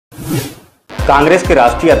कांग्रेस के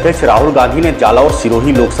राष्ट्रीय अध्यक्ष राहुल गांधी ने जालौर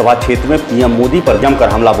सिरोही लोकसभा क्षेत्र में पीएम मोदी पर जमकर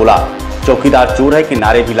हमला बोला। चौकीदार चोर है कि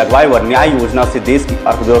नारे भी लगवाए व न्याय योजना से देश की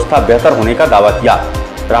अर्थव्यवस्था बेहतर होने का दावा किया।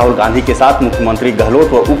 राहुल गांधी के साथ मुख्यमंत्री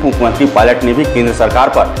गहलोत व उप मुख्यमंत्री पायलट ने भी केंद्र सरकार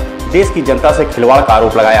पर देश की जनता से खिलवाड़ का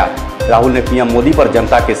आरोप लगाया। राहुल ने पीएम मोदी पर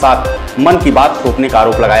जनता के साथ मन की बात थोपने का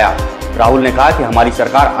आरोप लगाया। राहुल ने कहा कि हमारी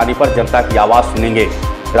सरकार आने पर जनता की आवाज सुनेंगे।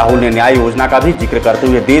 राहुल ने न्याय योजना का भी जिक्र करते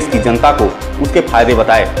हुए देश की जनता को उसके फायदे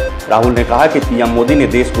बताए। राहुल ने कहा कि पीएम मोदी ने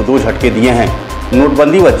देश को 2 झटके दिए हैं।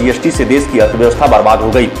 नोटबंदी व जीएसटी से देश की अर्थव्यवस्था बर्बाद हो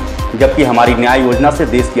गई, जबकि हमारी न्याय योजना से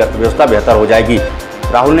देश की अर्थव्यवस्था बेहतर हो जाएगी।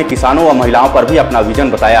 राहुल ने किसानों व महिलाओं पर भी अपना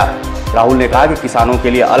विजन बताया। राहुल ने कहा कि किसानों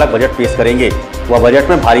के लिए अलग बजट पेश करेंगे व बजट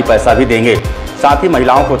में भारी पैसा भी देंगे। साथ ही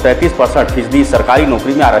महिलाओं को 33% सरकारी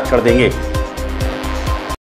नौकरी में आरक्षण देंगे।